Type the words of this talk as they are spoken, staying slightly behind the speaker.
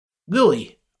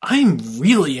Lily, I'm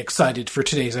really excited for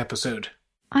today's episode.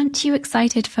 Aren't you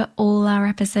excited for all our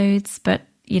episodes? But,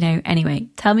 anyway,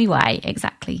 tell me why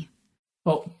exactly.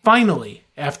 Well, finally,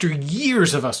 after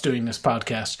years of us doing this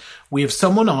podcast, we have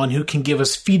someone on who can give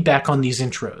us feedback on these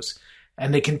intros.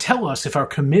 And they can tell us if our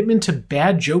commitment to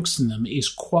bad jokes in them is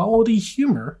quality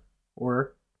humor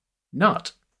or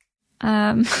not.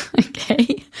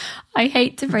 Okay. I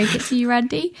hate to break it to you,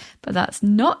 Randy, but that's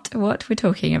not what we're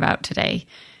talking about today.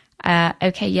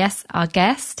 Okay, yes, our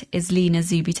guest is Lina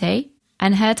Zubyte,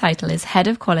 and her title is Head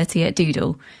of Quality at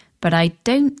Doodle, but I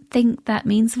don't think that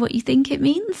means what you think it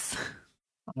means.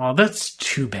 Oh, that's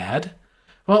too bad.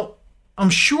 Well, I'm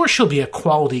sure she'll be a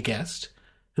quality guest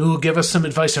who will give us some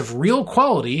advice of real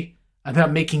quality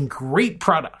about making great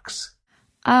products.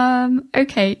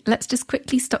 Okay, let's just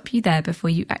quickly stop you there before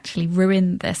you actually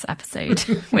ruin this episode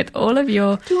with all of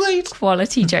your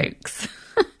quality jokes.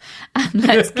 And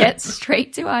let's get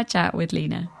straight to our chat with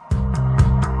Lina.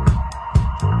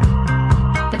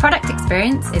 The Product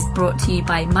Experience is brought to you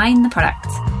by Mind the Product.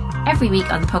 Every week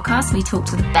on the podcast, we talk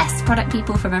to the best product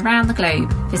people from around the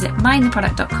globe. Visit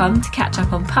mindtheproduct.com to catch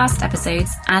up on past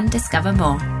episodes and discover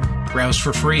more. Browse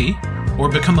for free or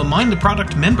become a Mind the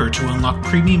Product member to unlock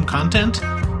premium content,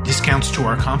 discounts to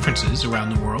our conferences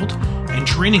around the world, and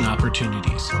training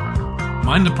opportunities.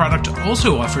 Mind the Product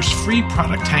also offers free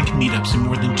Product Tank meetups in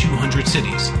more than 200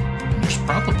 cities. And there's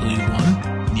probably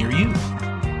one near you.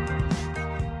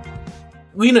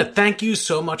 Lina, thank you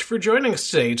so much for joining us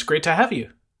today. It's great to have you.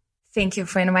 Thank you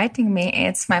for inviting me.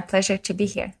 It's my pleasure to be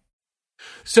here.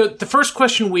 So the first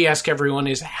question we ask everyone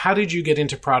is, how did you get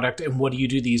into product and what do you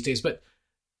do these days? But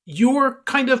you're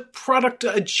kind of product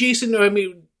adjacent. I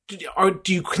mean,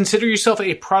 do you consider yourself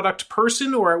a product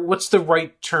person, or what's the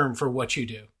right term for what you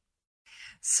do?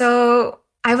 So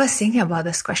I was thinking about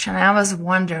this question. I was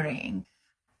wondering,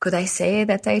 could I say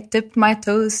that I dipped my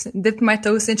toes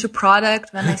into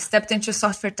product when I stepped into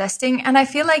software testing? And I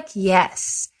feel like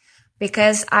yes,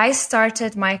 because I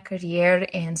started my career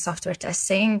in software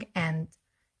testing, and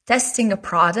testing a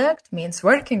product means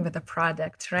working with a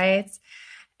product, right?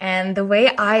 And the way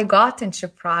I got into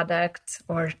product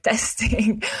or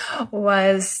testing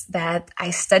was that I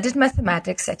studied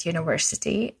mathematics at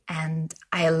university and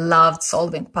I loved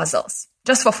solving puzzles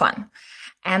just for fun.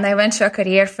 And I went to a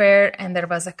career fair and there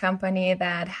was a company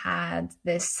that had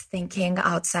this thinking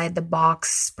outside the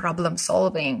box problem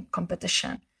solving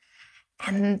competition.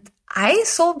 And I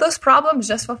solved those problems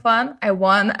just for fun. I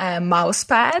won a mouse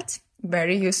pad,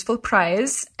 very useful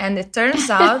prize. And it turns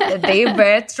out that they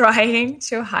were trying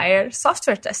to hire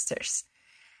software testers.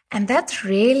 And that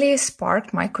really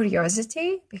sparked my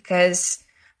curiosity because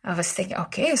I was thinking,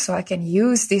 okay, so I can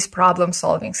use these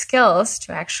problem-solving skills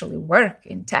to actually work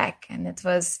in tech. And it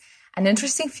was an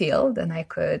interesting field and I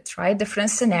could try different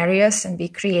scenarios and be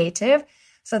creative.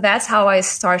 So that's how I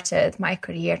started my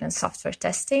career in software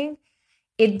testing.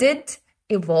 It did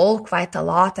evolve quite a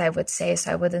lot, I would say.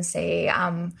 So I wouldn't say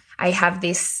I have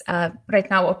these right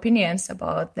now opinions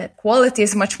about that quality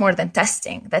is much more than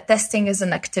testing. That testing is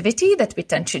an activity that we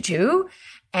tend to do.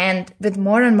 And with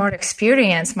more and more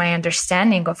experience, my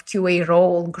understanding of QA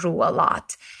role grew a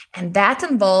lot. And that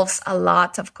involves a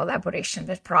lot of collaboration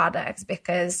with products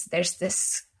because there's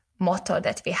this motto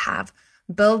that we have,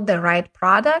 build the right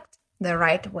product the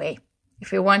right way.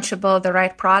 If we want to build the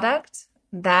right product,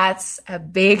 that's a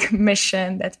big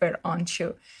mission that we're on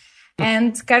to.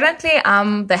 And currently,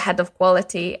 I'm the head of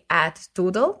quality at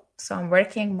Doodle. So I'm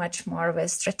working much more with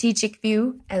strategic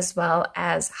view as well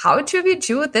as how do we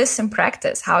do this in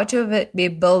practice? How do we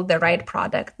build the right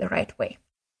product the right way?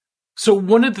 So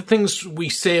one of the things we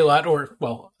say a lot, or,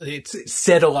 well, it's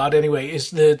said a lot anyway,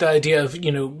 is the idea of,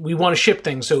 we want to ship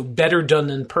things, so better done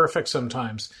than perfect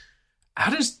sometimes.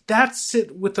 How does that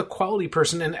sit with the quality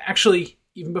person? And actually,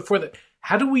 even before that,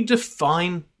 how do we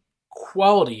define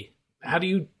quality? How do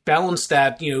you balance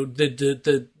that,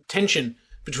 the tension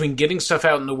between getting stuff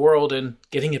out in the world and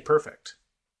getting it perfect?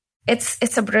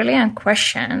 It's a brilliant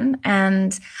question.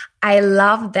 And I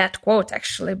love that quote,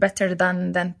 actually, better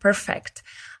than perfect.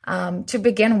 To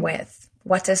begin with,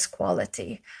 what is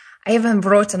quality? I even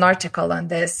wrote an article on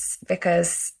this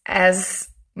because as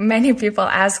many people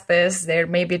ask this, there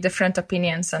may be different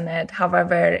opinions on it.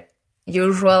 However,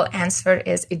 usual answer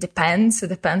is it depends. It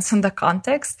depends on the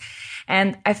context.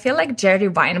 And I feel like Jerry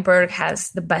Weinberg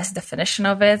has the best definition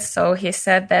of it. So he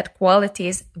said that quality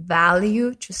is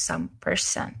value to some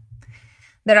person.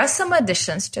 There are some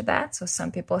additions to that. So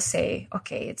some people say,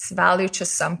 okay, it's value to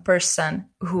some person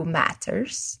who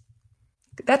matters.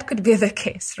 That could be the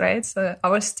case, right? So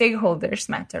our stakeholders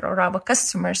matter or our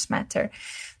customers matter.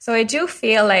 So I do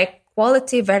feel like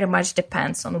quality very much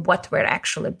depends on what we're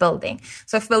actually building.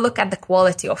 So if we look at the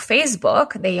quality of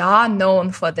Facebook, they are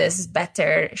known for this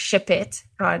better ship it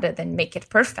rather than make it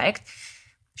perfect.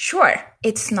 Sure,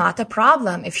 it's not a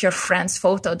problem if your friend's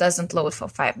photo doesn't load for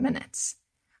 5 minutes.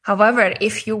 However,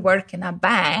 if you work in a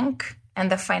bank and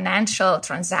the financial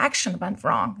transaction went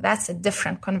wrong, that's a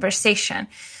different conversation.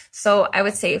 So I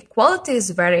would say quality is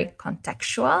very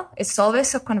contextual. It's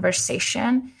always a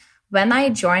conversation. When I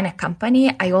join a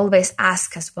company, I always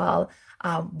ask as well,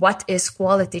 what is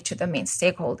quality to the main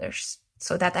stakeholders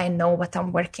so that I know what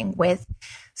I'm working with.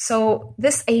 So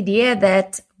this idea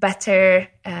that better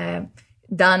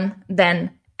done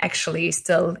than actually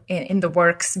still in the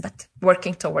works, but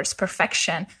working towards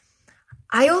perfection.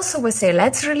 I also would say,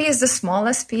 let's release the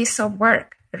smallest piece of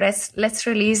work. Let's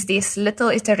release these little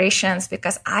iterations,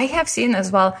 because I have seen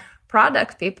as well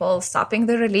product people stopping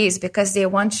the release because they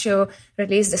want to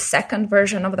release the second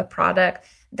version of the product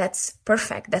that's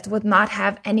perfect, that would not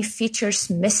have any features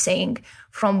missing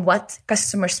from what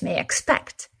customers may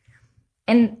expect.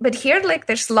 But here, like,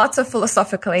 there's lots of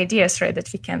philosophical ideas, right,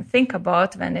 that we can think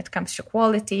about when it comes to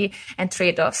quality and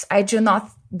trade-offs. I do not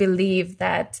believe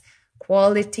that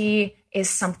quality is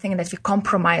something that we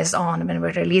compromise on when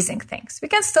we're releasing things. We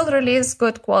can still release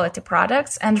good quality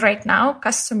products. And right now,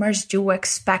 customers do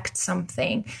expect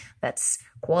something that's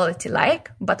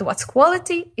quality-like. But what's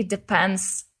quality? It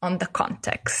depends on the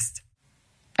context.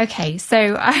 Okay,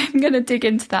 so I'm going to dig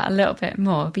into that a little bit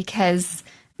more, because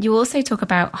you also talk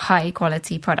about high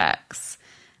quality products.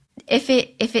 If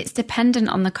it's dependent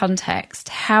on the context,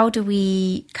 how do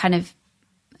we kind of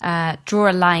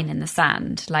draw a line in the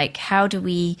sand? Like, how do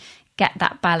we get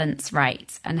that balance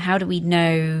right? And how do we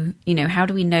know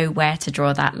where to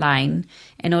draw that line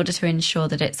in order to ensure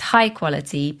that it's high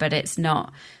quality, but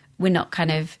we're not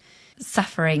kind of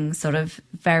suffering sort of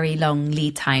very long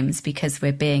lead times because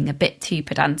we're being a bit too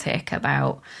pedantic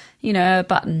about, a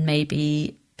button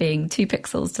maybe being 2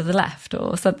 pixels to the left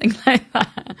or something like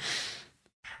that.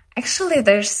 Actually,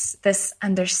 there's this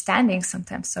understanding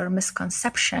sometimes, or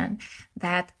misconception,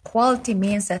 that quality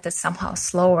means that it's somehow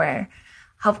slower.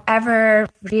 However,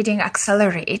 reading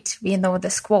accelerate, we know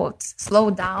this quote, slow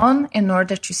down in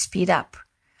order to speed up.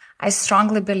 I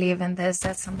strongly believe in this,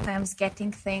 that sometimes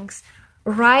getting things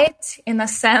right in our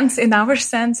sense, in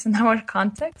our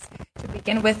context, to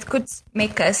begin with, could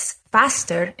make us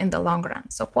faster in the long run.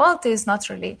 So quality is not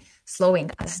really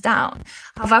slowing us down.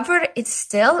 However, it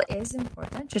still is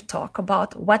important to talk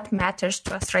about what matters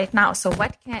to us right now. So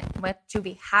what do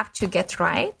we have to get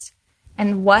right?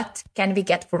 And what can we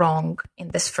get wrong in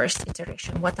this first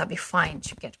iteration? What are we fine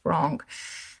to get wrong?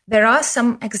 There are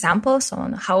some examples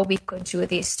on how we could do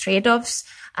these trade-offs.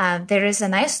 There is a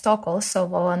nice talk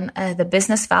also on the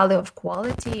business value of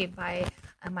quality by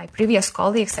my previous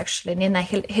colleagues, actually, Nina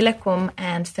Hillekum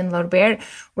and Finn Lorbeer,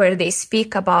 where they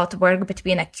speak about work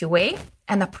between a QA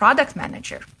and a product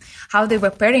manager, how they were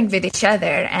pairing with each other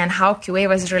and how QA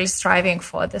was really striving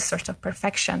for this sort of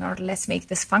perfection, or let's make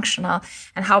this functional,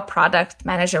 and how product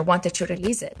manager wanted to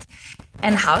release it,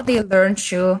 and how they learned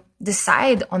to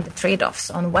decide on the trade-offs,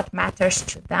 on what matters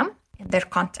to them in their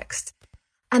context.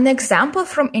 An example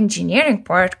from engineering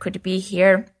part could be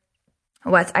here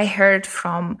what I heard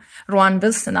from Ruan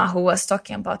Bilsena, who was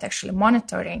talking about actually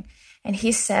monitoring. And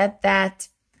he said that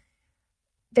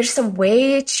there's a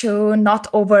way to not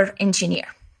over-engineer.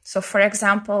 So, for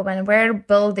example, when we're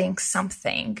building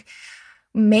something,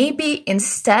 maybe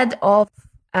instead of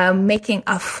making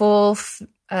a full-blown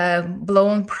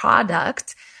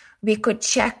product, we could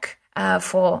check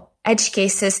for edge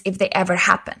cases if they ever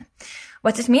happen.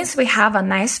 What it means, we have a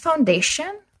nice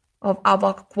foundation of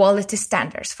our quality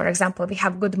standards. For example, we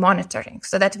have good monitoring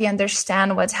so that we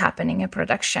understand what's happening in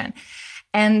production.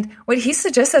 And what he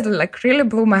suggested really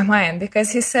blew my mind,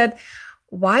 because he said,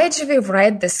 why do we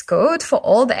write this code for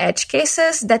all the edge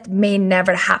cases that may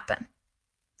never happen?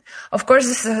 Of course,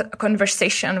 this is a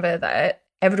conversation with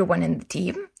everyone in the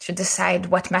team to decide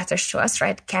what matters to us,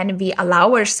 right? Can we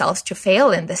allow ourselves to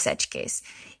fail in this edge case?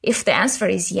 If the answer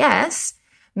is yes,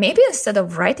 maybe instead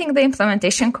of writing the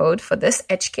implementation code for this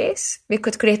edge case, we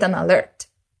could create an alert.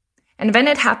 And when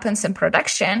it happens in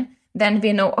production, then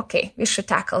we know, okay, we should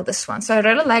tackle this one. So I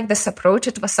really like this approach.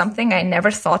 It was something I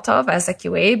never thought of as a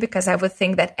QA, because I would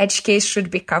think that edge case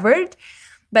should be covered.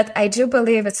 But I do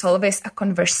believe it's always a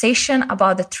conversation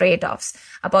about the trade-offs,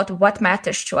 about what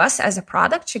matters to us as a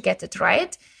product to get it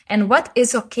right, and what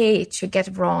is okay to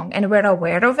get wrong. And we're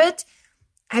aware of it.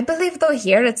 I believe, though,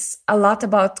 here it's a lot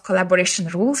about collaboration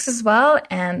rules as well,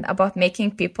 and about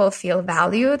making people feel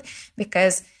valued,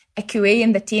 because a QA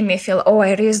in the team may feel, oh,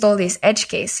 I raised all these edge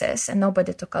cases and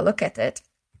nobody took a look at it.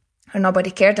 or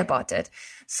nobody cared about it.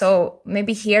 So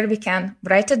maybe here we can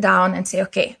write it down and say,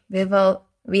 okay,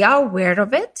 we are aware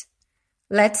of it.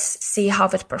 Let's see how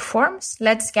it performs.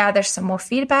 Let's gather some more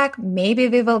feedback. Maybe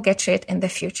we will get to it in the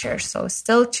future. So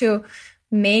still to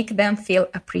make them feel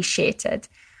appreciated.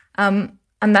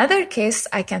 Another case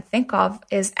I can think of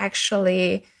is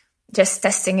actually just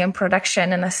testing in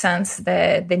production, in a sense,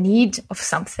 the need of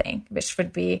something, which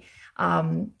would be,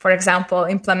 for example,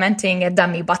 implementing a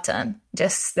dummy button,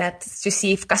 just that to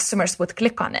see if customers would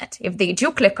click on it. If they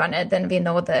do click on it, then we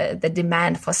know the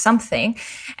demand for something.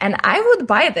 And I would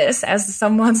buy this as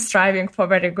someone striving for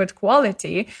very good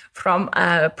quality from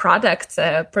a product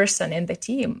person in the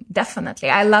team. Definitely.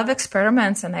 I love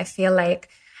experiments, and I feel like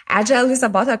Agile is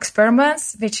about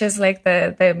experiments, which is like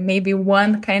the maybe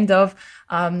one kind of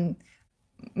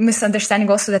misunderstanding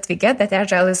also that we get, that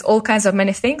Agile is all kinds of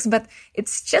many things, but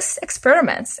it's just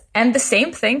experiments. And the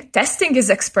same thing, testing is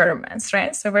experiments,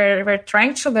 right? So we're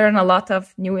trying to learn a lot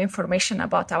of new information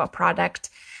about our product.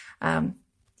 I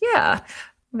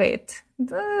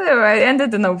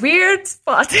ended in a weird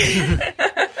spot.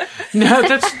 No,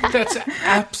 that's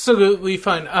absolutely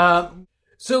fine.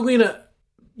 So Lina,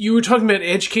 you were talking about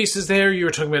edge cases there. You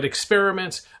were talking about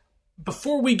experiments.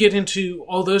 Before we get into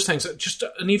all those things, just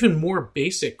an even more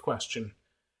basic question.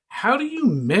 How do you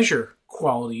measure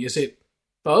quality? Is it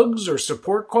bugs or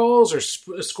support calls or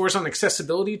scores on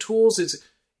accessibility tools? Is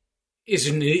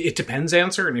it depends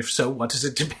answer? And if so, what does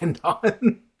it depend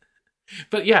on?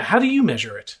 But yeah, how do you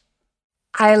measure it?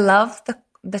 I love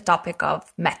the topic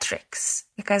of metrics,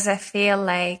 because I feel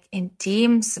like in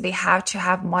teams, we have to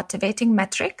have motivating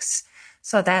metrics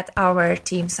so that our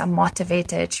teams are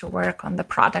motivated to work on the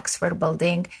products we're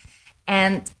building.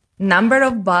 And number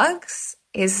of bugs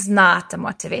is not a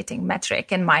motivating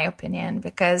metric, in my opinion,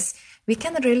 because we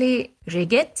can really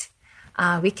rig it,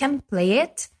 we can play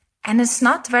it, and it's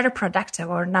not very productive,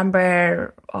 or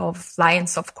number of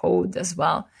lines of code as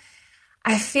well.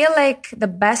 I feel like the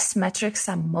best metrics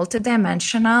are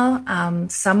multidimensional.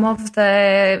 Some of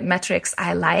the metrics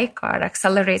I like are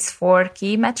accelerates 4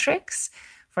 key metrics.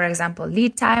 For example,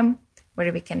 lead time,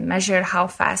 where we can measure how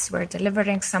fast we're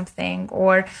delivering something,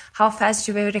 or how fast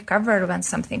do we recover when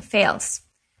something fails.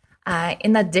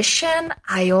 In addition,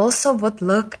 I also would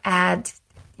look at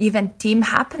even team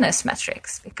happiness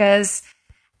metrics, because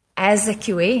as a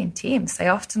QA in teams, I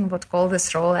often would call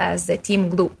this role as the team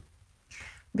glue,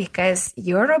 because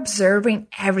you're observing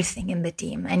everything in the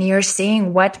team and you're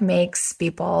seeing what makes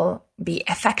people be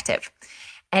effective.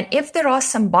 And if there are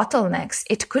some bottlenecks,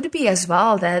 it could be as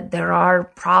well that there are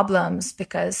problems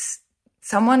because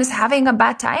someone is having a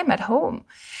bad time at home.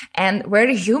 And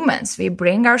we're humans. We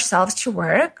bring ourselves to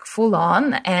work full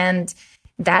on, and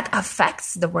that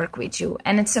affects the work we do.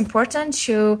 And it's important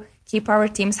to keep our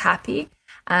teams happy.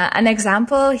 An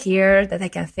example here that I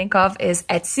can think of is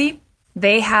Etsy.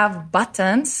 They have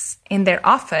buttons in their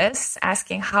office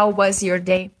asking, how was your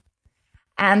day?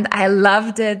 And I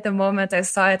loved it the moment I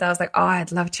saw it. I was like, oh,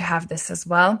 I'd love to have this as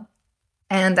well.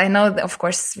 And I know that, of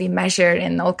course, we measure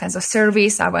in all kinds of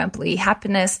surveys our employee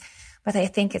happiness, but I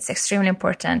think it's extremely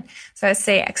important. So I'd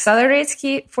say accelerates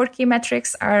 4 key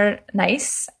metrics are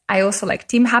nice. I also like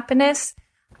team happiness.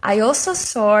 I also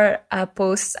saw a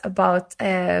post about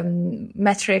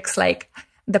metrics like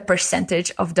the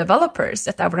percentage of developers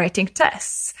that are writing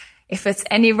tests. If it's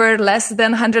anywhere less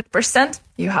than 100%,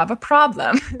 you have a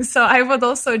problem. So I would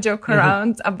also joke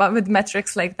around about with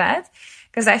metrics like that,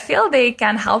 because I feel they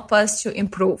can help us to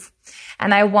improve.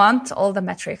 And I want all the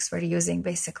metrics we're using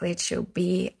basically to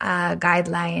be a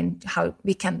guideline how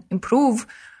we can improve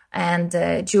and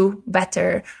do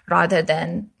better, rather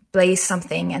than play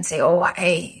something and say, oh,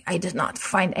 I did not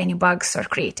find any bugs or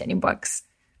create any bugs.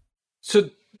 So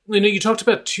Lina, you talked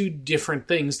about 2 different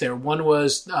things there. One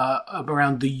was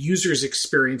around the user's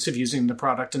experience of using the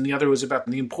product, and the other was about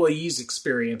the employee's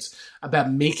experience about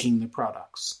making the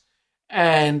products.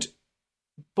 And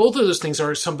both of those things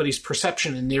are somebody's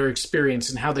perception and their experience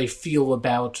and how they feel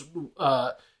about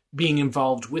being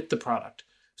involved with the product.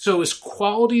 So is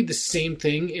quality the same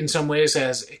thing in some ways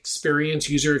as experience,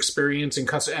 user experience,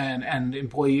 and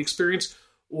employee experience?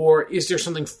 Or is there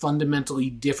something fundamentally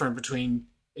different between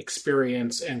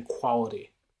experience and quality?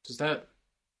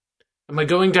 Am I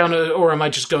going down or am I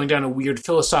just going down a weird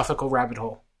philosophical rabbit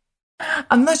hole?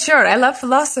 I'm not sure. I love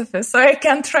philosophy, so I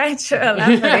can try to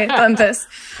elaborate on this.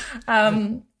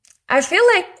 I feel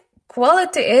like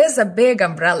quality is a big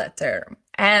umbrella term,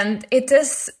 and it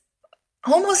is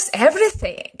almost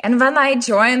everything. And when I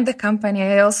joined the company,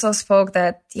 I also spoke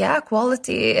that,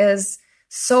 quality is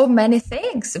so many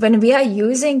things. When we are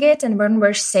using it and when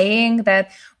we're saying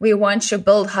that we want to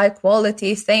build high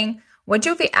quality thing, what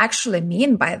do we actually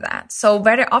mean by that? So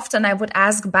very often I would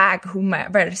ask back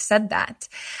whomever said that.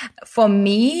 For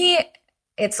me,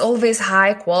 it's always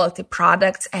high quality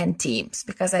products and teams,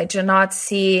 because I do not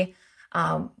see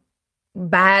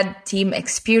bad team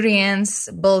experience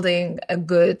building a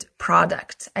good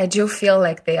product. I do feel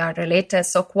like they are related.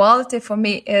 So quality for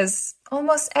me is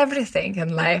almost everything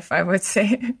in life, I would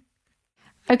say.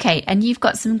 Okay, and you've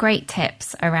got some great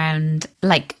tips around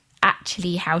like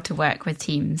actually how to work with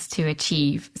teams to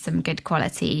achieve some good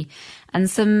quality, and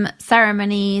some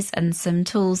ceremonies and some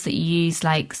tools that you use,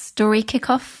 like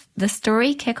the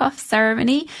story kickoff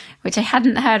ceremony, which I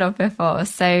hadn't heard of before.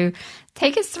 So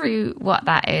take us through what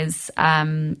that is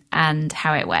and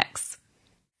how it works.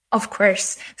 Of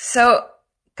course. So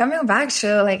coming back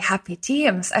to like happy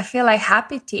teams, I feel like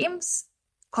happy teams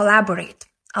collaborate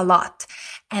a lot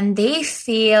and they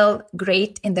feel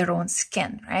great in their own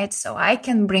skin, right? So I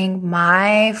can bring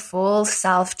my full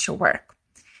self to work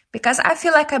because I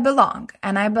feel like I belong,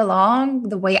 and I belong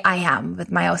the way I am,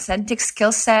 with my authentic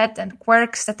skill set and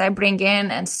quirks that I bring in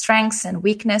and strengths and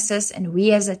weaknesses, and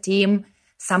we as a team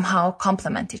somehow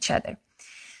complement each other.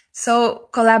 So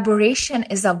collaboration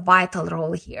is a vital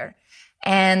role here,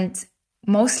 and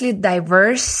mostly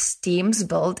diverse teams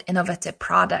build innovative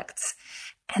products.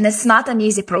 And it's not an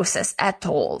easy process at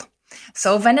all.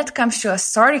 So when it comes to a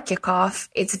story kickoff,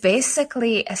 it's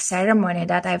basically a ceremony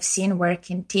that I've seen work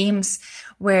in teams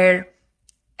where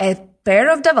a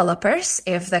pair of developers,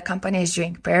 if the company is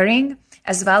doing pairing,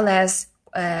 as well as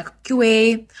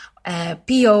QA,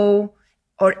 PO,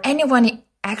 or anyone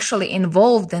actually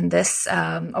involved in this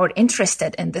or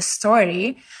interested in this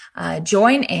story,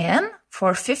 join in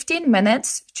for 15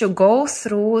 minutes to go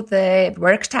through the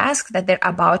work task that they're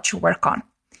about to work on.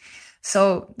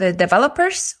 So the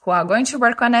developers who are going to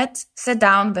work on it sit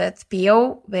down with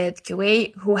PO, with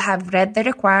QA, who have read the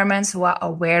requirements, who are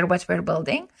aware what we're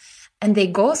building, and they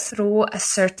go through a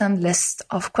certain list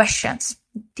of questions.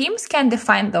 Teams can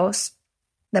define those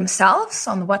themselves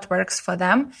on what works for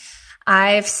them.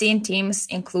 I've seen teams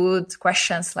include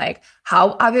questions like,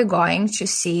 how are we going to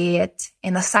see it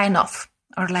in a sign-off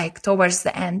or like towards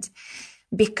the end?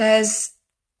 Because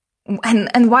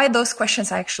and why those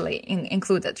questions are actually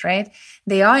included, right?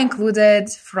 They are included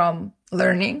from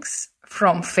learnings,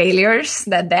 from failures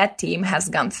that team has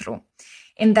gone through.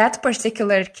 In that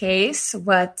particular case,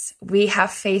 what we have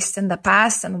faced in the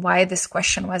past and why this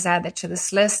question was added to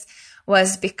this list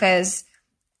was because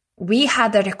we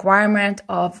had a requirement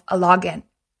of a login.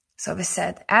 So we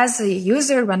said, as a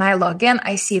user, when I log in,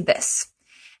 I see this.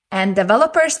 And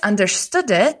developers understood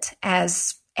it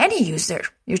as any user.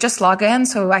 You just log in,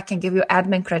 so I can give you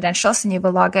admin credentials and you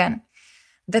will log in.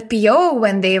 The PO,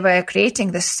 when they were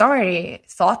creating the story,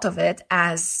 thought of it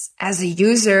as a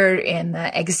user in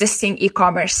an existing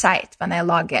e-commerce site. When I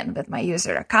log in with my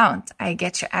user account, I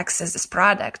get to access this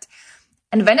product.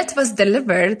 And when it was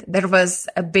delivered, there was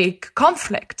a big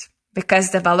conflict because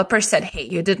developers said, hey,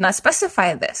 you did not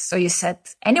specify this. So you said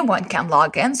anyone can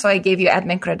log in. So I gave you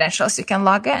admin credentials, you can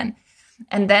log in.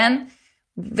 And then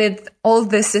with all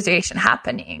this situation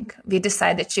happening, we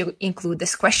decided to include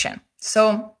this question.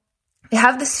 So we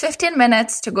have this 15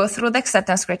 minutes to go through the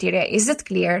acceptance criteria. Is it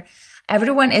clear?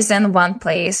 Everyone is in one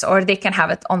place, or they can have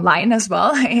it online as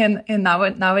well in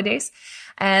nowadays.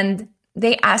 And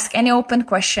they ask any open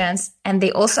questions, and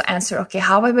they also answer, okay,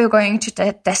 how are we going to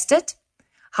test it?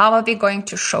 How are we going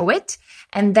to show it?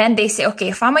 And then they say, okay,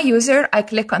 if I'm a user, I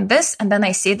click on this, and then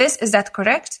I see this. Is that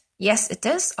correct? Yes, it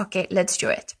is. Okay, let's do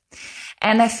it.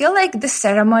 And I feel like this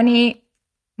ceremony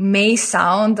may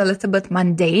sound a little bit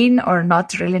mundane or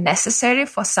not really necessary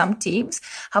for some teams.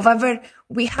 However,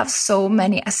 we have so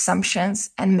many assumptions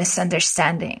and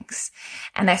misunderstandings.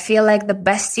 And I feel like the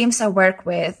best teams I work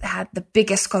with had the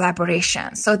biggest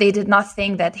collaboration. So they did not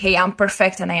think that, hey, I'm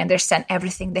perfect and I understand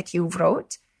everything that you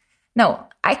wrote. No,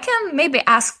 I can maybe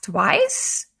ask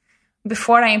twice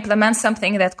before I implement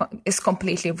something that is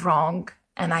completely wrong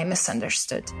and I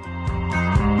misunderstood.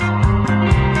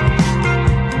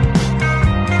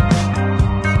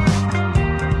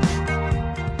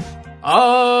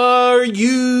 Are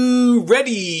you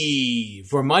ready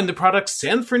for Mind the Product's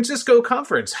San Francisco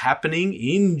conference happening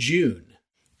in June?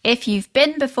 If you've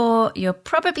been before, you're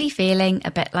probably feeling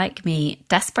a bit like me,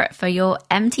 desperate for your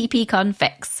MTPCon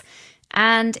fix.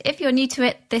 And if you're new to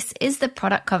it, this is the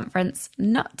product conference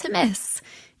not to miss.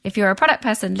 If you're a product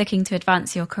person looking to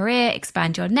advance your career,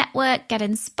 expand your network, get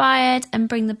inspired, and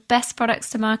bring the best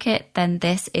products to market, then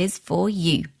this is for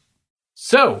you.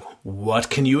 So,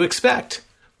 what can you expect?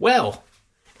 Well,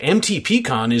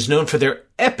 MTPCon is known for their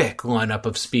epic lineup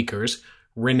of speakers,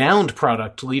 renowned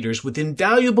product leaders with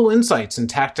invaluable insights and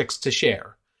tactics to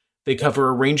share. They cover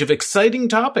a range of exciting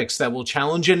topics that will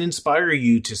challenge and inspire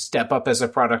you to step up as a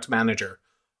product manager,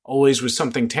 always with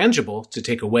something tangible to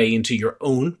take away into your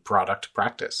own product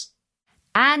practice.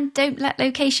 And don't let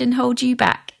location hold you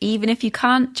back. Even if you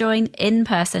can't join in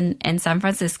person in San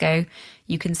Francisco,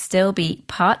 you can still be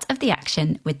part of the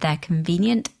action with their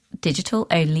convenient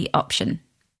digital-only option.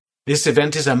 This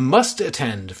event is a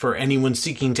must-attend for anyone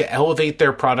seeking to elevate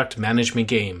their product management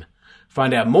game.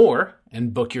 Find out more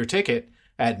and book your ticket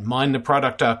at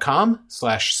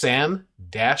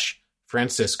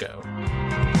mindtheproduct.com/San-Francisco.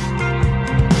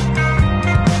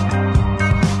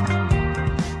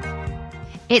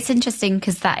 It's interesting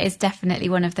because that is definitely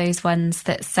one of those ones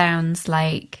that sounds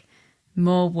like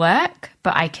more work,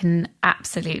 but I can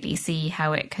absolutely see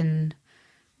how it can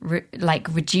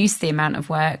reduce the amount of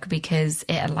work because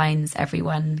it aligns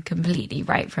everyone completely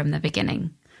right from the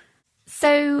beginning.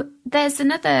 So there's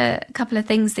another couple of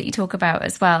things that you talk about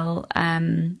as well.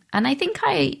 And I think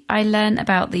I learned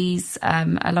about these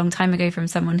a long time ago from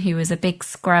someone who was a big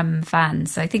Scrum fan.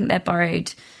 So I think they're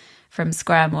borrowed from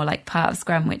Scrum or like part of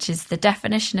Scrum, which is the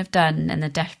definition of done and the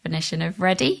definition of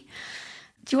ready.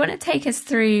 Do you want to take us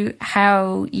through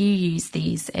how you use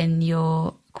these in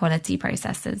your quality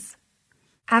processes?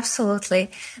 Absolutely.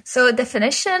 So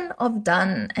definition of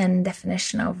done and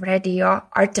definition of ready are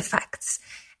artifacts.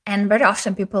 And very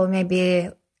often people may be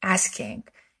asking,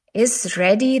 is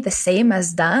ready the same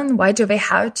as done? Why do we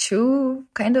have two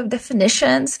kind of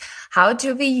definitions? How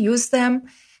do we use them?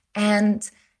 And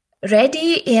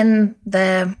ready in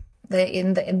the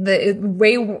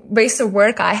ways of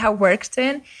work I have worked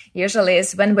in usually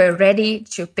is when we're ready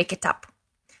to pick it up.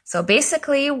 So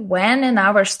basically, when in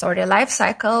our story life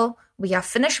cycle, we have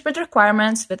finished with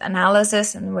requirements, with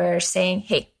analysis, and we're saying,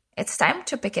 hey, it's time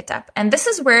to pick it up. And this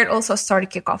is where also story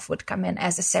kickoff would come in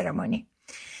as a ceremony.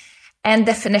 And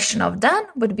definition of done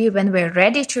would be when we're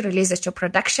ready to release it to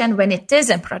production, when it is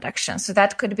in production. So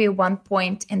that could be one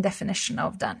point in definition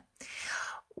of done.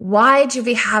 Why do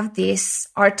we have these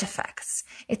artifacts?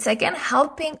 It's again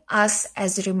helping us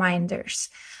as reminders.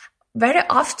 Very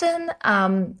often,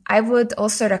 I would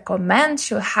also recommend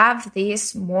to have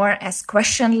these more as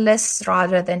question lists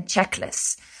rather than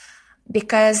checklists,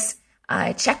 because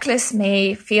checklists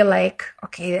may feel like,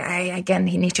 okay, I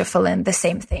need to fill in the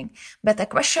same thing. But a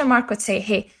question mark would say,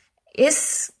 hey,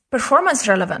 is performance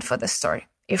relevant for the story?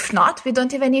 If not, we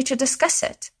don't even need to discuss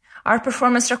it. Are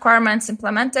performance requirements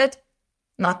implemented?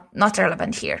 Not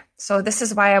relevant here. So this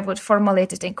is why I would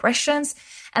formulate it in questions.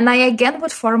 And I again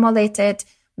would formulate it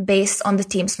based on the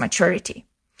team's maturity,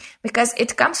 because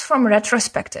it comes from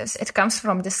retrospectives, it comes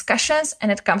from discussions, and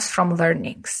it comes from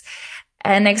learnings.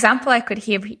 An example I could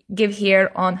give here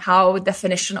on how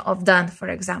definition of done, for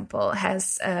example,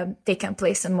 has taken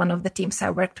place in one of the teams I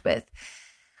worked with.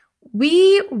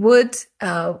 We would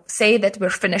say that we're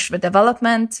finished with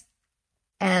development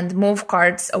and move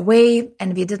cards away,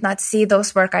 and we did not see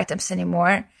those work items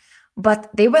anymore, but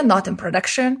they were not in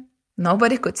production.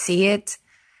 Nobody could see it.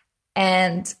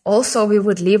 And also we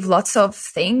would leave lots of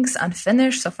things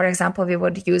unfinished. So for example, we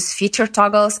would use feature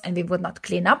toggles and we would not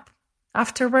clean up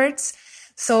afterwards.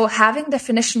 So having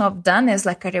definition of done is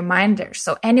like a reminder.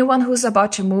 So anyone who's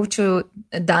about to move to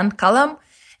a done column,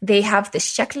 they have this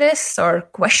checklist or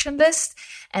question list,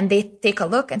 and they take a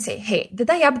look and say, hey, did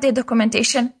I update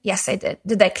documentation? Yes, I did.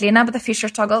 Did I clean up the feature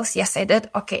toggles? Yes, I did.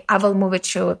 Okay, I will move it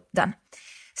to done.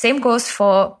 Same goes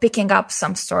for picking up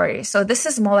some stories. So this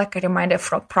is more like a reminder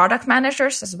for product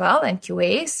managers as well and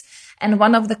QAs. And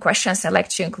one of the questions I like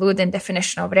to include in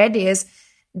definition of ready is,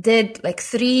 did like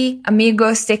 3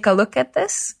 amigos take a look at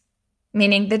this?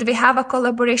 Meaning, did we have a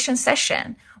collaboration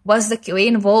session? Was the QA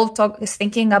involved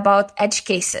thinking about edge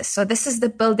cases? So this is the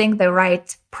building the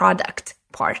right product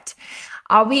part.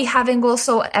 Are we having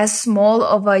also as small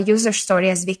of a user story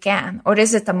as we can? Or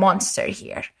is it a monster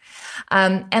here?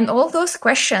 And all those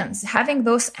questions, having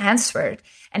those answered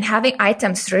and having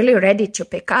items really ready to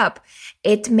pick up,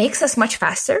 it makes us much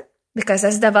faster, because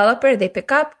as developer, they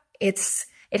pick up, it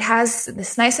has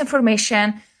this nice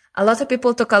information. A lot of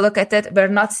people took a look at it. We're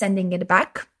not sending it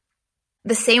back.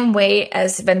 The same way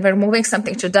as when we're moving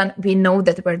something to done, we know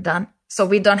that we're done. So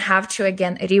we don't have to,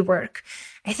 again, rework.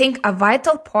 I think a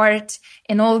vital part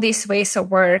in all these ways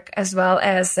of work, as well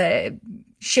as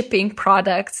shipping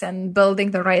products and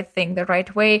building the right thing the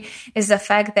right way, is the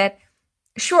fact that,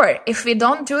 sure, if we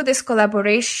don't do this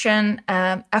collaboration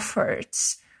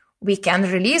efforts, we can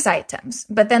release items,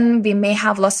 but then we may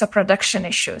have lots of production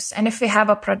issues. And if we have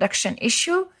a production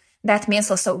issue, that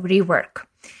means also rework.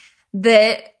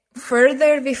 The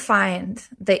further we find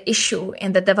the issue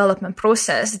in the development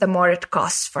process, the more it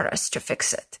costs for us to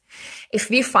fix it. If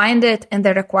we find it in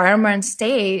the requirement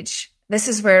stage, this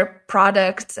is where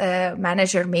product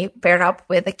manager may pair up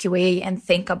with a QA and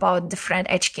think about different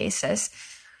edge cases.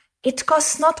 It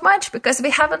costs not much because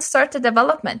we haven't started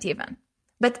development even.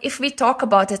 But if we talk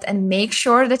about it and make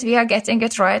sure that we are getting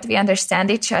it right, we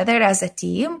understand each other as a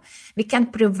team, we can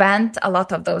prevent a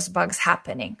lot of those bugs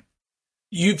happening.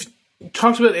 You've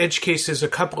talked about edge cases a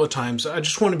couple of times. I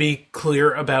just want to be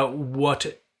clear about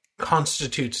what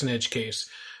constitutes an edge case.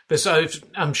 Because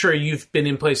I'm sure you've been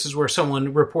in places where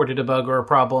someone reported a bug or a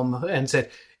problem and said,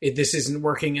 this isn't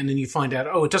working. And then you find out,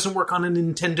 it doesn't work on a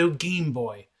Nintendo Game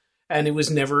Boy. And it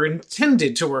was never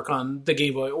intended to work on the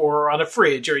Game Boy or on a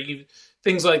fridge or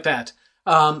things like that.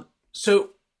 So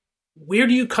where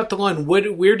do you cut the line?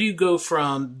 Where do you go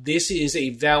from this is a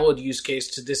valid use case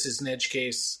to this is an edge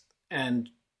case? And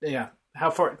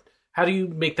how do you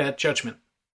make that judgment?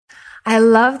 I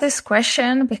love this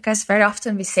question because very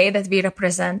often we say that we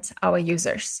represent our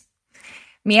users.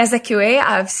 Me as a QA,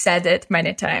 I've said it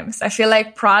many times. I feel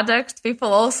like product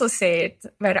people also say it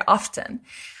very often.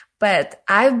 But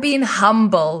I've been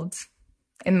humbled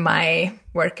in my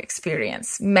work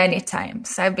experience many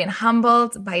times. I've been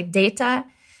humbled by data,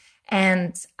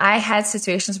 and I had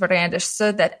situations where I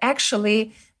understood that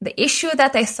actually the issue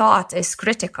that I thought is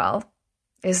critical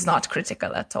is not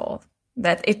critical at all,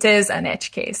 that it is an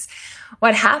edge case.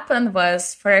 What happened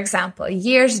was, for example,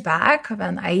 years back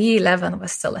when IE 11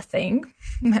 was still a thing,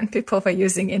 when people were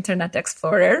using Internet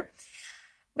Explorer,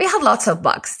 we had lots of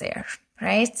bugs there,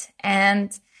 right?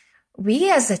 And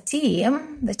we as a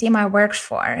team, the team I worked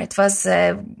for, it was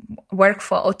a work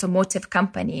for automotive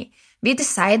company. We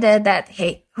decided that,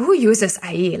 hey, who uses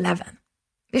IE 11?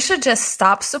 We should just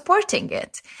stop supporting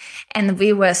it. And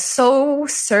we were so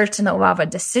certain of our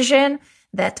decision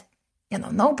that,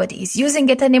 nobody is using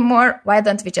it anymore. Why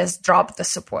don't we just drop the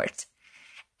support?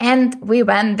 And we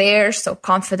went there so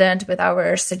confident with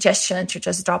our suggestion to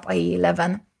just drop IE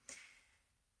 11.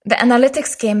 The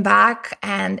analytics came back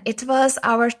and it was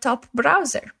our top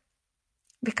browser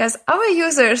because our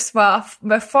users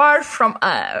were far from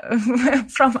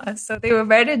us. So they were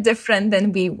very different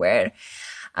than we were.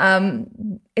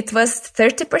 It was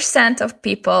 30% of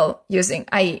people using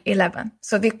IE 11.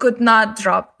 So we could not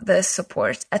drop the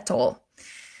support at all.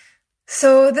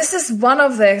 So this is one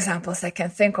of the examples I can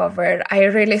think of where I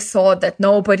really thought that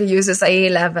nobody uses IE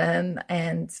 11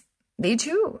 and they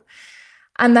do.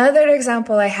 Another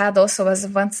example I had also was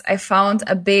once I found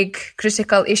a big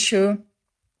critical issue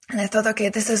and I thought, okay,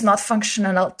 this is not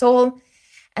functional at all.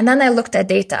 And then I looked at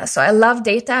data. So I love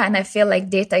data and I feel like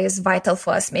data is vital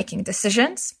for us making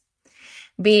decisions,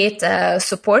 be it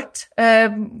support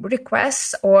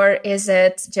requests or is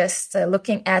it just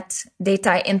looking at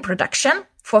data in production,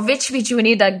 for which we do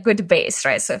need a good base,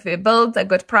 right? So if we build a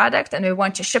good product and we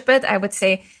want to ship it, I would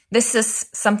say this is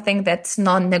something that's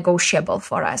non-negotiable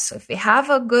for us. So if we have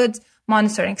a good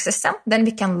monitoring system, then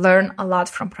we can learn a lot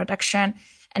from production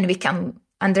and we can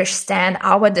understand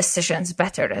our decisions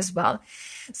better as well.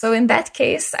 So in that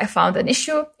case, I found an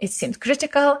issue. It seemed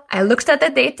critical. I looked at the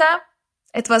data.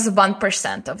 It was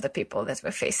 1% of the people that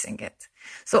were facing it.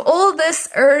 So all this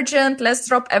urgent, let's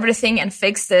drop everything and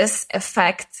fix this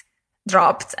effect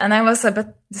dropped. And I was a bit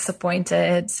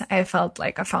disappointed. I felt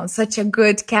like I found such a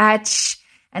good catch.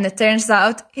 And it turns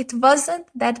out it wasn't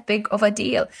that big of a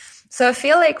deal. So I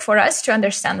feel like for us to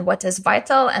understand what is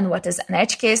vital and what is an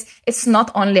edge case, it's not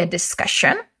only a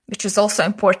discussion, which is also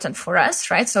important for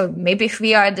us, right? So maybe if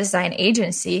we are a design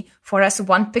agency, for us,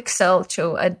 1 pixel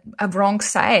to a wrong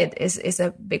side is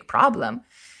a big problem.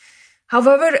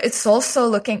 However, it's also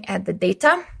looking at the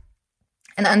data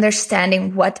and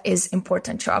understanding what is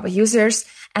important to our users.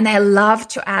 And I love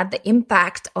to add the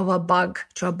impact of a bug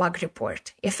to a bug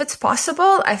report. If it's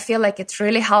possible, I feel like it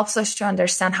really helps us to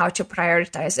understand how to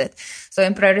prioritize it. So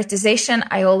in prioritization,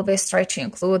 I always try to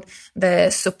include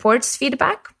the support's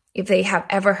feedback, if they have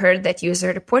ever heard that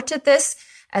user reported this,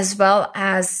 as well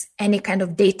as any kind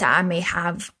of data I may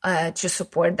have to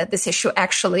support that this issue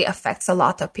actually affects a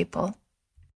lot of people.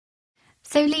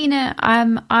 So Lina,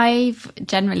 I've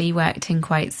generally worked in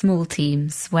quite small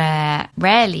teams where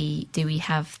rarely do we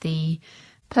have the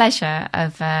pleasure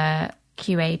of a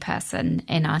QA person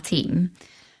in our team.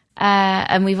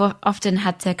 And we've often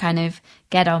had to kind of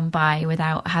get on by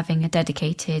without having a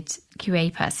dedicated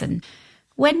QA person.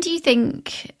 When do you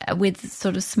think, with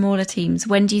sort of smaller teams,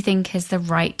 when do you think is the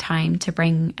right time to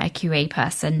bring a QA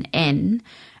person in?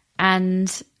 And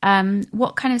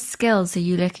what kind of skills are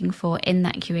you looking for in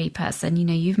that QA person?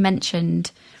 You've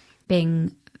mentioned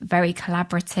being very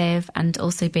collaborative and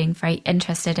also being very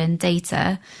interested in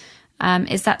data.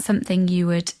 Is that something you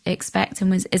would expect?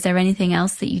 And is there anything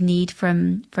else that you need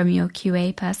from your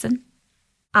QA person?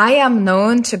 I am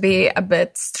known to be a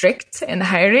bit strict in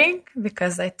hiring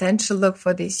because I tend to look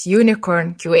for these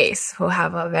unicorn QAs who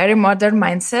have a very modern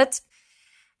mindset.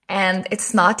 And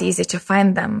it's not easy to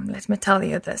find them, let me tell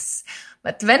you this.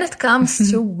 But when it comes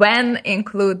to when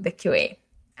include the QA,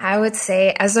 I would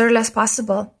say as early as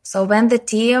possible. So when the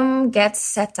team gets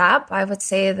set up, I would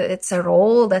say that it's a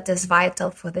role that is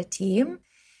vital for the team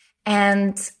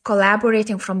and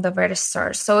collaborating from the very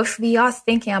start. So if we are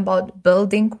thinking about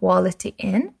building quality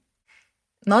in,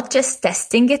 not just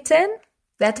testing it in,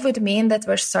 that would mean that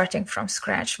we're starting from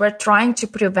scratch. We're trying to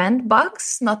prevent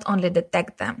bugs, not only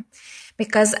detect them.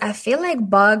 Because I feel like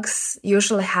bugs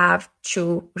usually have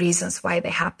two reasons why they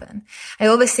happen. I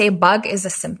always say bug is a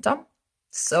symptom.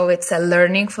 So it's a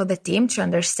learning for the team to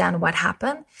understand what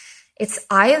happened. It's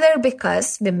either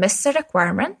because we missed a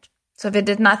requirement, so we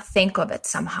did not think of it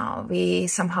somehow.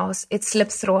 It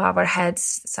slipped through our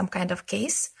heads, some kind of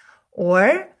case,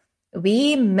 or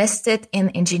we missed it in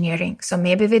engineering. So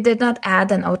maybe we did not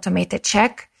add an automated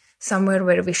check somewhere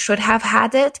where we should have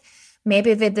had it.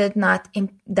 Maybe we did not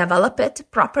develop it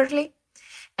properly.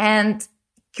 And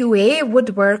QA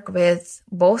would work with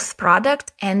both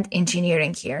product and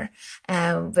engineering here,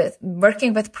 with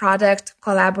working with product,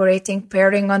 collaborating,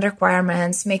 pairing on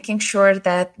requirements, making sure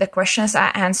that the questions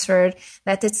are answered,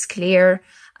 that it's clear,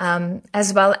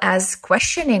 as well as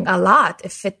questioning a lot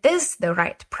if it is the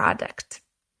right product.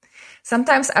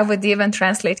 Sometimes I would even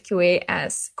translate QA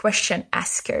as question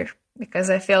asker, because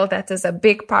I feel that is a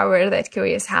big power that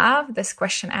QAs have, this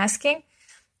question asking.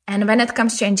 And when it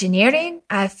comes to engineering,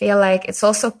 I feel like it's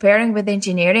also pairing with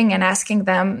engineering and asking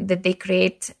them, did they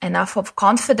create enough of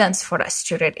confidence for us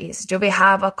to release? Do we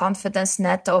have a confidence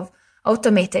net of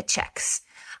automated checks?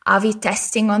 Are we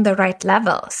testing on the right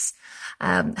levels?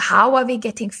 How are we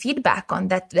getting feedback on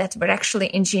that we're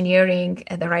actually engineering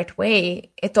the right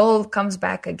way? It all comes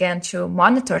back again to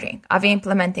monitoring. Are we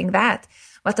implementing that?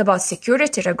 What about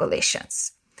security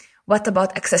regulations? What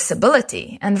about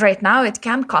accessibility? And right now it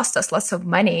can cost us lots of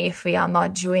money if we are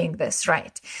not doing this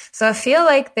right. So I feel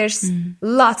like there's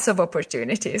lots of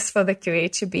opportunities for the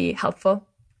QA to be helpful.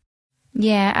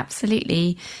 Yeah,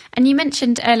 absolutely. And you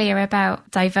mentioned earlier about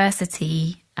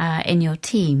diversity in your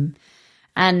team.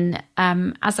 And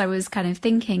as I was kind of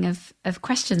thinking of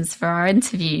questions for our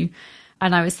interview,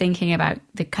 and I was thinking about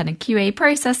the kind of QA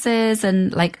processes,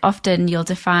 and like often you'll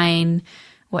define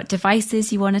what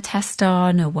devices you want to test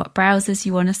on or what browsers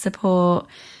you want to support.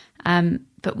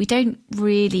 But we don't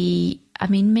really, I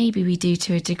mean, maybe we do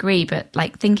to a degree, but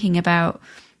like thinking about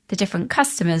the different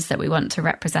customers that we want to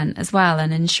represent as well,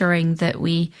 and ensuring that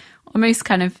we almost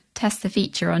kind of test the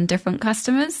feature on different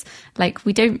customers. Like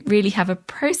we don't really have a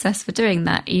process for doing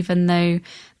that, even though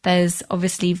there's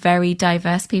obviously very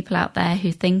diverse people out there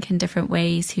who think in different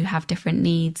ways, who have different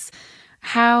needs.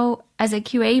 How, as a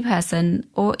QA person,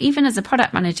 or even as a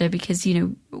product manager, because,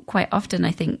 you know, quite often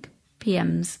I think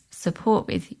PMs support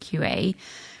with QA,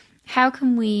 how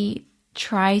can we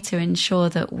try to ensure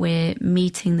that we're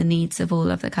meeting the needs of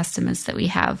all of the customers that we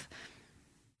have?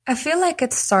 I feel like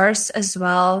it starts as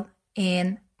well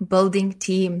in building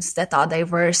teams that are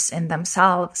diverse in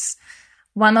themselves.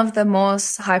 One of the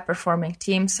most high-performing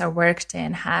teams I worked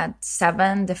in had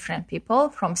 7 different people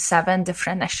from 7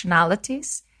 different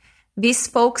nationalities. We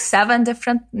spoke 7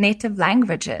 different native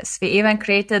languages. We even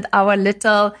created our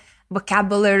little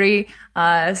vocabulary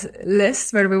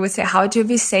list where we would say, how do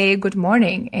we say good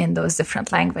morning in those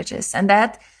different languages? And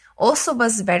that also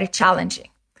was very challenging.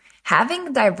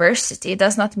 Having diversity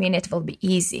does not mean it will be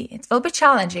easy. It will be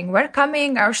challenging. We're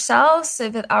coming ourselves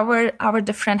with our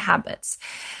different habits.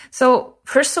 So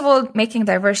first of all, making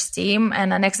diverse team,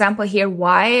 and an example here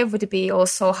why would be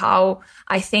also how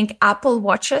I think Apple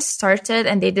Watches started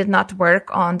and they did not work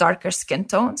on darker skin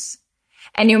tones.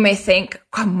 And you may think,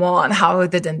 come on, how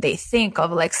didn't they think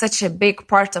of like such a big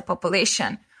part of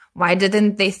population? Why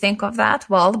didn't they think of that?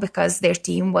 Well, because their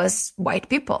team was white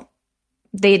people.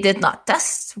 They did not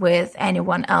test with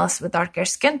anyone else with darker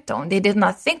skin tone. They did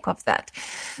not think of that.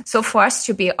 So for us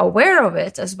to be aware of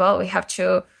it as well, we have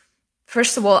to,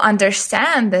 first of all,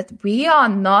 understand that we are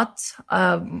not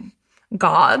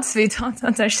gods. We don't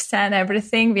understand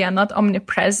everything. We are not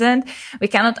omnipresent. We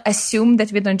cannot assume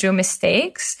that we don't do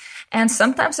mistakes. And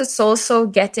sometimes it's also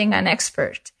getting an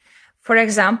expert. For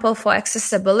example, for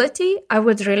accessibility, I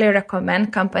would really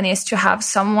recommend companies to have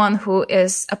someone who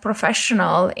is a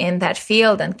professional in that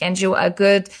field and can do a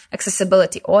good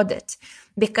accessibility audit.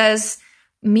 Because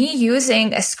me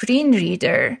using a screen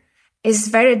reader is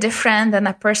very different than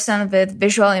a person with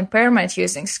visual impairment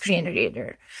using screen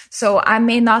reader. So I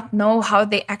may not know how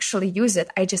they actually use it.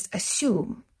 I just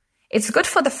assume. It's good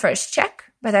for the first check,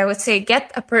 but I would say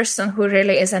get a person who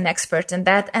really is an expert in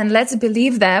that, and let's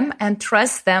believe them and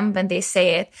trust them when they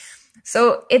say it.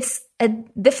 So it's a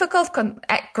difficult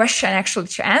question actually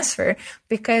to answer,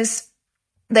 because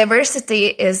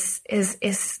diversity has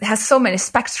so many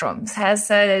spectrums, has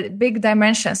big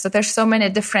dimensions. So there's so many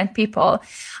different people.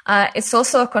 It's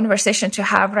also a conversation to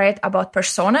have, right, about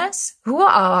personas. Who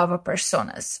are our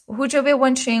personas? Who do we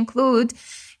want to include?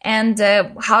 And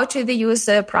how do they use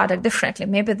the product differently?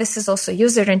 Maybe this is also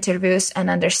user interviews and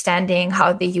understanding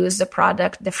how they use the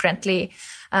product differently.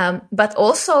 But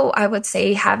also, I would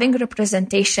say having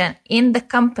representation in the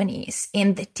companies,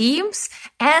 in the teams,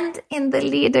 and in the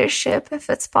leadership, if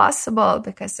it's possible,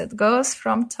 because it goes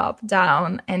from top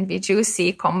down, and we do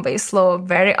see Conway's law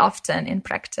very often in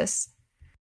practice.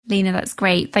 Lina, that's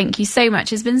great. Thank you so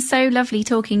much. It's been so lovely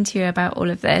talking to you about all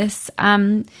of this.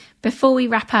 Before we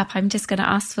wrap up, I'm just going to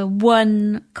ask for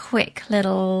one quick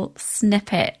little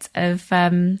snippet of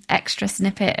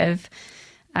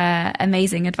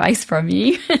amazing advice from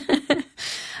you.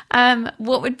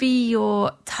 What would be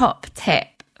your top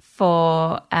tip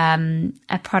for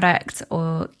a product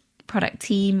or product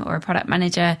team or a product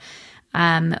manager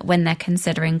when they're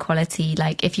considering quality?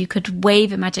 Like, if you could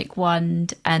wave a magic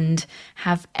wand and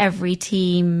have every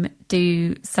team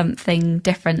do something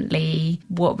differently,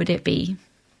 what would it be?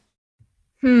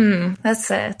 That's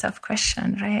a tough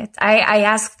question, right? I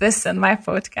asked this in my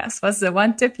podcast. What's the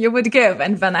one tip you would give?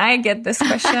 And when I get this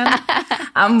question,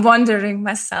 I'm wondering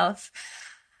myself.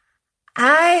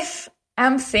 I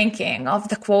am thinking of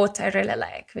the quote I really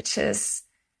like, which is,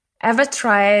 ever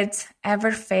tried,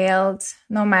 ever failed,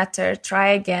 no matter, try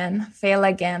again, fail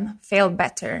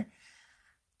better.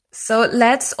 So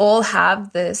let's all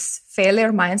have this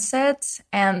failure mindset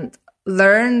and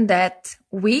learn that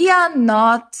we are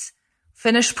not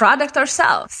finished product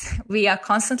ourselves. We are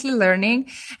constantly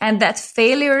learning, and that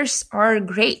failures are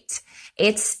great.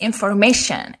 It's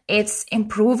information. It's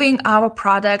improving our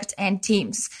product and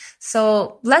teams.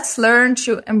 So let's learn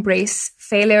to embrace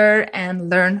failure and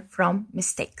learn from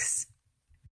mistakes.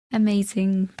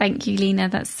 Amazing. Thank you, Lina.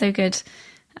 That's so good.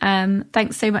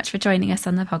 Thanks so much for joining us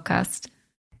on the podcast.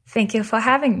 Thank you for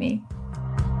having me.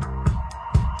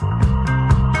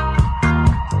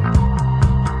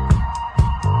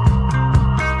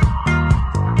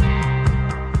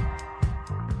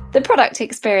 The Product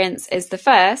Experience is the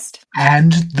first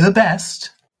and the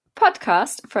best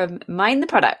podcast from Mind the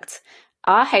Product.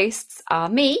 Our hosts are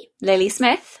me, Lily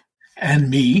Smith. And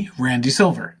me, Randy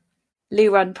Silver.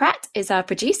 Lou Ron Pratt is our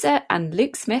producer and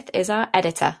Luke Smith is our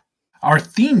editor. Our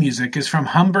theme music is from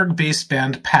Hamburg-based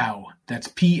band POW, that's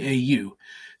P-A-U.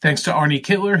 Thanks to Arnie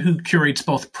Kittler, who curates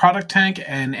both Product Tank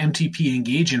and MTP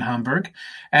Engage in Hamburg,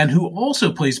 and who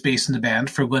also plays bass in the band,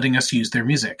 for letting us use their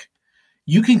music.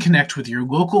 You can connect with your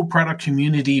local product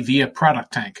community via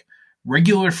Product Tank,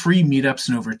 regular free meetups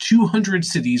in over 200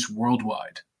 cities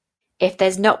worldwide. If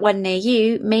there's not one near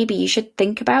you, maybe you should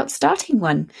think about starting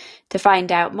one. To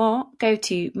find out more, go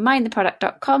to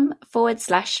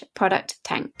mindtheproduct.com/product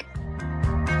tank.